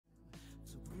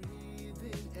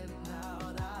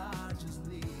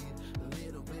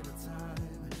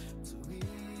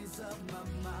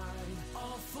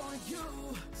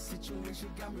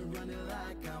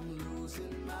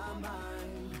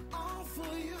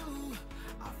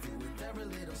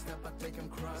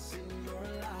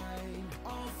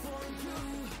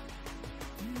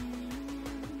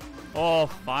Oh,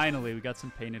 finally, we got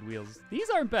some painted wheels. These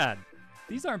aren't bad.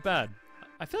 These aren't bad.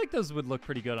 I feel like those would look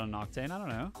pretty good on an Octane. I don't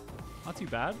know. Not too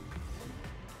bad.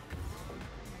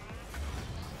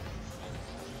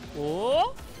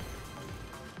 Oh!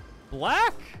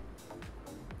 Black?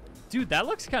 Dude, that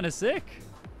looks kind of sick.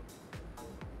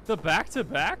 The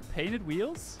back-to-back painted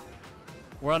wheels.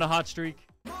 We're on a hot streak.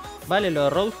 Vale,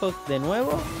 los Roadhogs de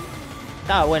nuevo.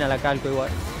 Estaba buena la calco igual.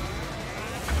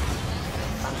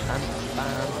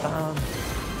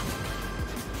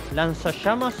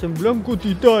 Lanzallamas en blanco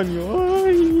titanio.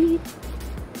 Ay.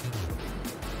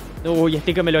 Uy,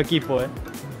 este que me lo equipo,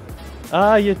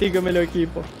 Ay, este que me lo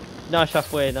equipo. No, ya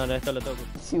fue, no, esto lo toco.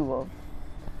 Subo.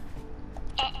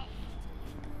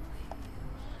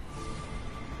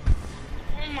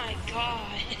 Oh my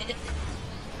god.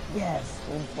 Yes,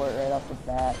 went for it right off the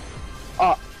bat.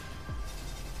 Oh.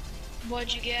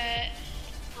 What'd you get?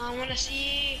 I wanna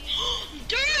see.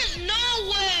 There's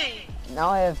no way! Now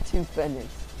I have 2 fenders.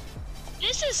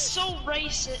 This is so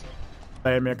racist.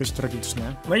 Daje mi jakoś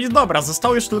tragicznie. No i dobra,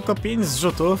 zostało już tylko 5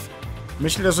 zrzutów.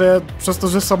 Myślę, że przez to,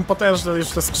 że są potężne już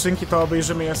te skrzynki, to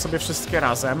obejrzymy je sobie wszystkie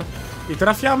razem. I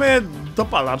trafiamy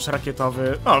dopalacz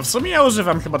rakietowy. O, w sumie ja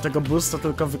używam chyba tego boosta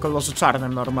tylko w kolorze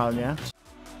czarnym normalnie.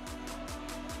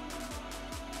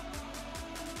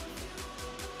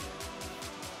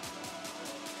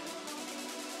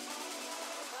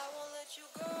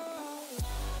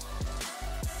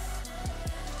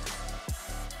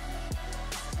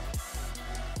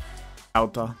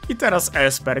 Auto. I teraz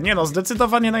Esper. Nie no,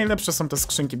 zdecydowanie najlepsze są te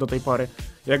skrzynki do tej pory.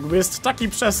 Jakby jest taki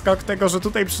przeskok tego, że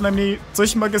tutaj przynajmniej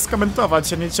coś mogę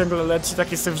skomentować, a nie ciągle leci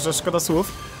taki syf, że szkoda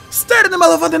słów. Sterny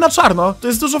malowany na czarno, to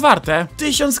jest dużo warte.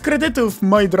 1000 kredytów,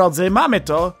 moi drodzy, mamy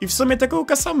to. I w sumie te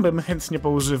kółka sam bym chętnie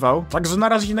poużywał. Także na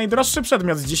razie najdroższy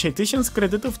przedmiot dzisiaj. 1000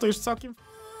 kredytów to już całkiem...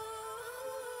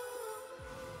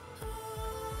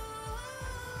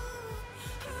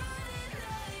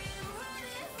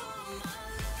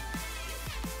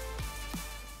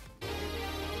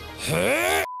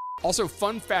 Also,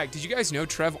 fun fact, did you guys know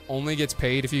Trev only gets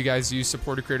paid if you guys use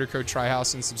supporter creator code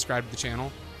TryHouse and subscribe to the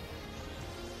channel?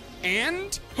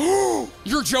 And?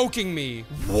 You're joking me.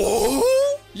 Whoa?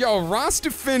 Yo,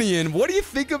 Rostafinian, what do you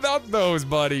think about those,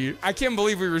 buddy? I can't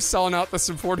believe we were selling out the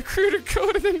supporter creator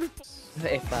code and then...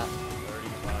 If that.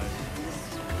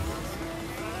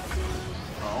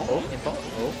 35.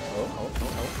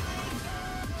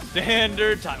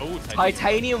 Standard.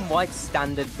 Titanium white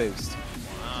standard boost.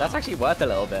 That's actually worth a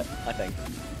little bit, I think.